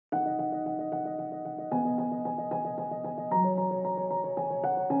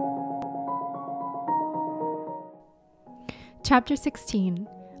Chapter 16.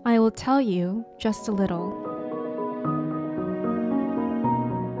 I will tell you just a little.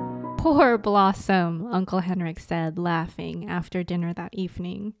 Poor Blossom, Uncle Henrik said, laughing after dinner that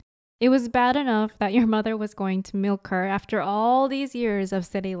evening. It was bad enough that your mother was going to milk her after all these years of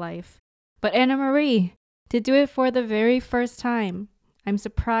city life. But Anna Marie, to do it for the very first time, I'm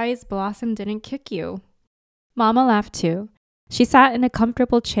surprised Blossom didn't kick you. Mama laughed too. She sat in a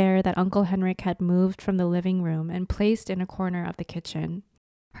comfortable chair that Uncle Henrik had moved from the living room and placed in a corner of the kitchen.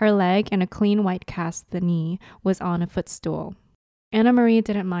 Her leg, in a clean white cast at the knee, was on a footstool. Anna Marie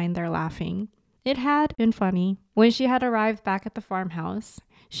didn't mind their laughing. It had been funny. When she had arrived back at the farmhouse,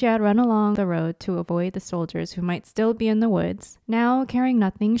 she had run along the road to avoid the soldiers who might still be in the woods. Now, carrying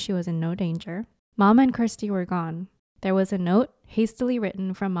nothing, she was in no danger. Mama and Kirsty were gone. There was a note hastily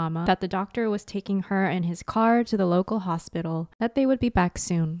written from Mama that the doctor was taking her in his car to the local hospital, that they would be back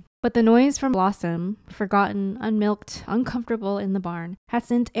soon. But the noise from Blossom, forgotten, unmilked, uncomfortable in the barn, had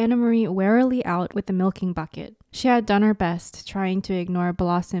sent Anna Marie warily out with the milking bucket. She had done her best, trying to ignore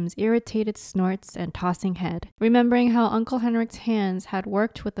Blossom's irritated snorts and tossing head, remembering how Uncle Henrik's hands had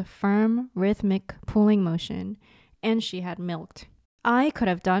worked with a firm, rhythmic pulling motion, and she had milked. I could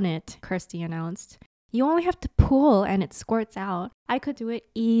have done it, Kirsty announced. You only have to pull and it squirts out. I could do it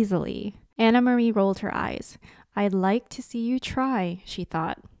easily. Anna Marie rolled her eyes. I'd like to see you try, she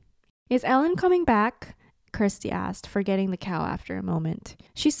thought. Is Ellen coming back? Kirsty asked, forgetting the cow after a moment.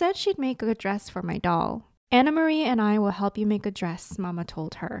 She said she'd make a dress for my doll. Anna Marie and I will help you make a dress, Mama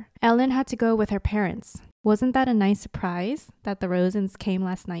told her. Ellen had to go with her parents. Wasn't that a nice surprise that the Rosens came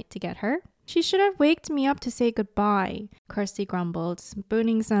last night to get her? She should have waked me up to say goodbye, Kirsty grumbled,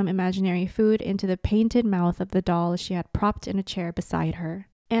 spooning some imaginary food into the painted mouth of the doll she had propped in a chair beside her.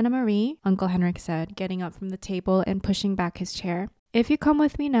 Anna Marie, Uncle Henrik said, getting up from the table and pushing back his chair. If you come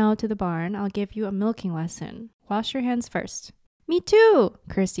with me now to the barn, I'll give you a milking lesson. Wash your hands first. Me too,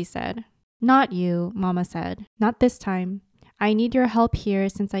 Kirsty said. Not you, Mama said. Not this time. I need your help here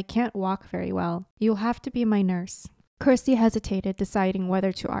since I can't walk very well. You'll have to be my nurse. Kirsty hesitated, deciding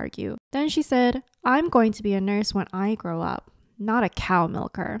whether to argue. Then she said, I'm going to be a nurse when I grow up, not a cow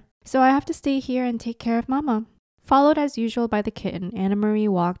milker. So I have to stay here and take care of Mama. Followed as usual by the kitten, Anna Marie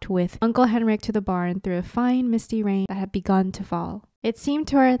walked with Uncle Henrik to the barn through a fine misty rain that had begun to fall. It seemed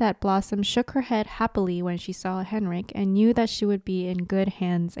to her that Blossom shook her head happily when she saw Henrik and knew that she would be in good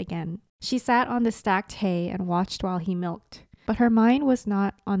hands again. She sat on the stacked hay and watched while he milked. But her mind was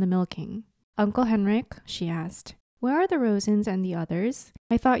not on the milking. Uncle Henrik, she asked, where are the Rosens and the others?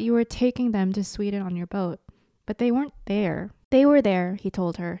 I thought you were taking them to Sweden on your boat. But they weren't there. They were there, he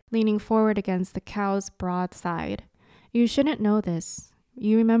told her, leaning forward against the cow's broad side. You shouldn't know this.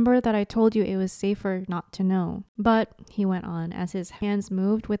 You remember that I told you it was safer not to know. But, he went on, as his hands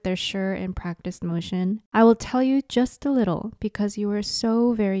moved with their sure and practiced motion, I will tell you just a little, because you were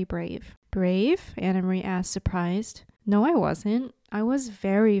so very brave. Brave? Anna Marie asked, surprised. No, I wasn't. I was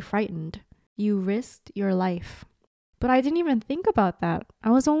very frightened. You risked your life. But I didn't even think about that. I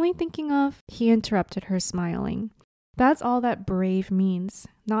was only thinking of... He interrupted her, smiling. That's all that brave means.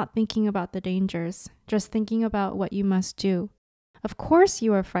 Not thinking about the dangers. Just thinking about what you must do. Of course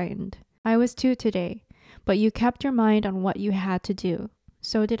you were frightened. I was too today. But you kept your mind on what you had to do.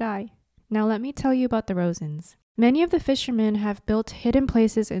 So did I. Now let me tell you about the Rosens. Many of the fishermen have built hidden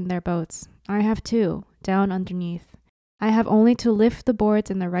places in their boats. I have too, down underneath. I have only to lift the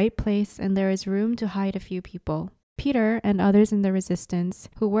boards in the right place and there is room to hide a few people. Peter and others in the resistance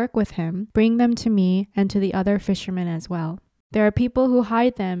who work with him bring them to me and to the other fishermen as well. There are people who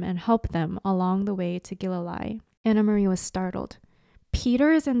hide them and help them along the way to Gillelei. Anna Marie was startled.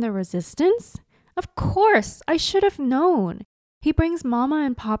 Peter is in the resistance? Of course! I should have known. He brings Mama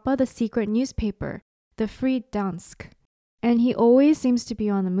and Papa the secret newspaper, the Fri Dansk, and he always seems to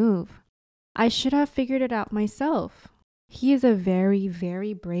be on the move. I should have figured it out myself. He is a very,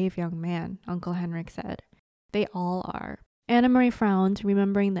 very brave young man, Uncle Henrik said. They all are. Anna Marie frowned,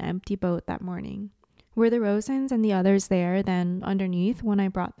 remembering the empty boat that morning. Were the Rosens and the others there then underneath when I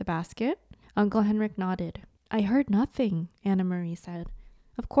brought the basket? Uncle Henrik nodded. I heard nothing, Anna Marie said.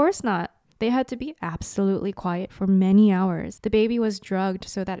 Of course not. They had to be absolutely quiet for many hours. The baby was drugged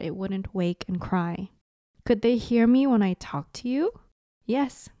so that it wouldn't wake and cry. Could they hear me when I talked to you?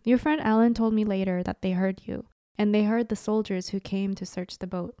 Yes, your friend Ellen told me later that they heard you, and they heard the soldiers who came to search the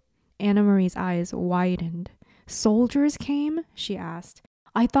boat. Anna Marie's eyes widened. Soldiers came? She asked.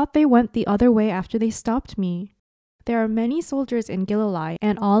 I thought they went the other way after they stopped me. There are many soldiers in Gillelei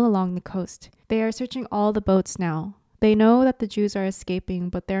and all along the coast. They are searching all the boats now. They know that the Jews are escaping,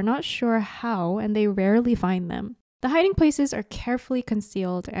 but they're not sure how, and they rarely find them. The hiding places are carefully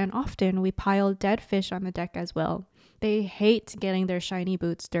concealed, and often we pile dead fish on the deck as well. They hate getting their shiny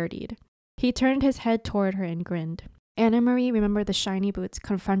boots dirtied. He turned his head toward her and grinned. Anna Marie remembered the shiny boots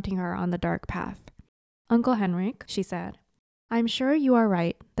confronting her on the dark path. Uncle Henrik, she said, I'm sure you are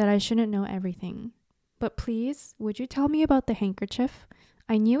right that I shouldn't know everything. But please, would you tell me about the handkerchief?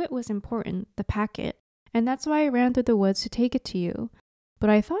 I knew it was important, the packet, and that's why I ran through the woods to take it to you. But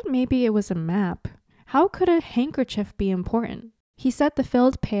I thought maybe it was a map. How could a handkerchief be important? He set the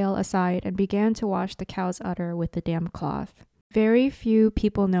filled pail aside and began to wash the cow's udder with the damp cloth. Very few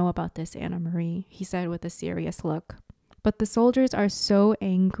people know about this, Anna Marie, he said with a serious look. But the soldiers are so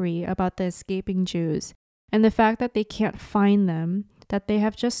angry about the escaping Jews and the fact that they can't find them that they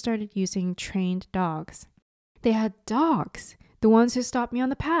have just started using trained dogs. They had dogs, the ones who stopped me on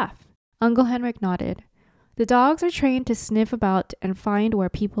the path. Uncle Henrik nodded. The dogs are trained to sniff about and find where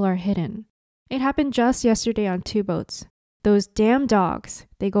people are hidden. It happened just yesterday on 2 boats. Those damn dogs,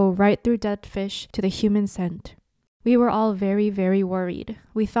 they go right through dead fish to the human scent. We were all very, very worried.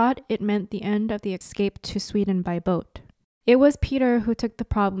 We thought it meant the end of the escape to Sweden by boat. It was Peter who took the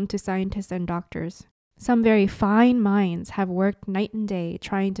problem to scientists and doctors. Some very fine minds have worked night and day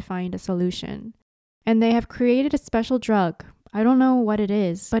trying to find a solution. And they have created a special drug. I don't know what it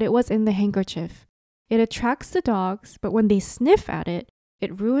is, but it was in the handkerchief. It attracts the dogs, but when they sniff at it,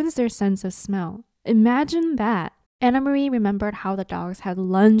 it ruins their sense of smell. Imagine that. Anna Marie remembered how the dogs had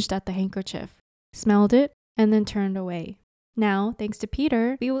lunged at the handkerchief, smelled it, and then turned away. Now, thanks to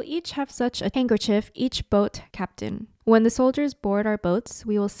Peter, we will each have such a handkerchief, each boat captain. When the soldiers board our boats,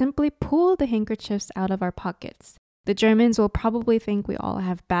 we will simply pull the handkerchiefs out of our pockets. The Germans will probably think we all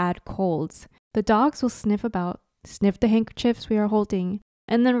have bad colds. The dogs will sniff about, sniff the handkerchiefs we are holding,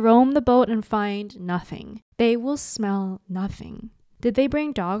 and then roam the boat and find nothing. They will smell nothing. Did they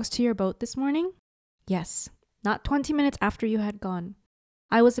bring dogs to your boat this morning? Yes, not 20 minutes after you had gone.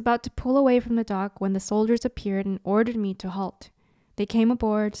 I was about to pull away from the dock when the soldiers appeared and ordered me to halt. They came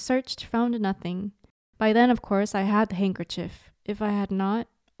aboard, searched, found nothing. By then, of course, I had the handkerchief. If I had not,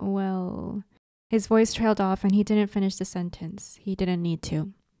 well... His voice trailed off and he didn't finish the sentence. He didn't need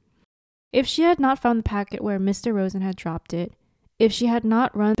to. If she had not found the packet where Mr. Rosen had dropped it, if she had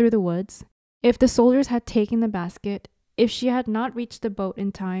not run through the woods, if the soldiers had taken the basket, if she had not reached the boat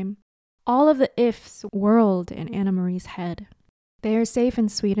in time, all of the ifs whirled in Anna Marie's head. They are safe in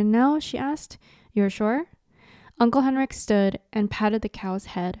Sweden now, she asked. You're sure? Uncle Henrik stood and patted the cow's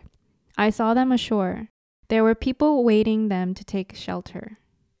head. I saw them ashore. There were people waiting them to take shelter.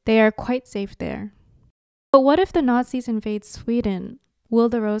 They are quite safe there. But what if the Nazis invade Sweden? Will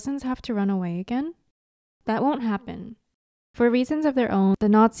the Rosens have to run away again? That won't happen. For reasons of their own, the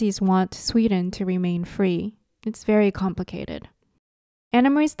Nazis want Sweden to remain free. It's very complicated. Anna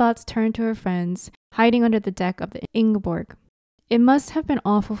Marie's thoughts turned to her friends, hiding under the deck of the Ingeborg. It must have been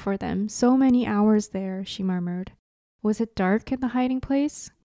awful for them, so many hours there, she murmured. Was it dark in the hiding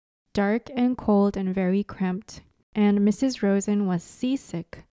place? Dark and cold and very cramped, and Mrs. Rosen was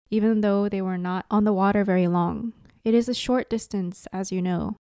seasick, even though they were not on the water very long. It is a short distance, as you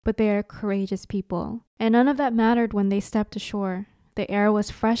know, but they are courageous people, and none of that mattered when they stepped ashore. The air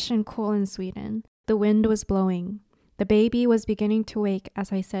was fresh and cool in Sweden. The wind was blowing. The baby was beginning to wake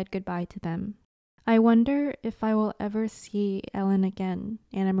as I said goodbye to them. I wonder if I will ever see Ellen again,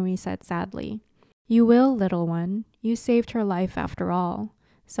 Anna Marie said sadly. You will, little one. You saved her life after all.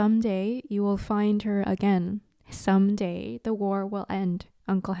 Someday you will find her again. Someday the war will end,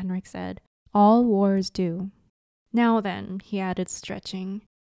 Uncle Henrik said. All wars do. Now then, he added, stretching.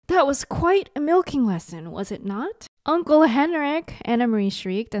 That was quite a milking lesson, was it not? Uncle Henrik, Anna Marie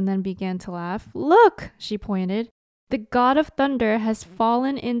shrieked and then began to laugh. Look, she pointed. The god of thunder has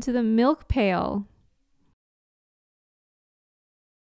fallen into the milk pail.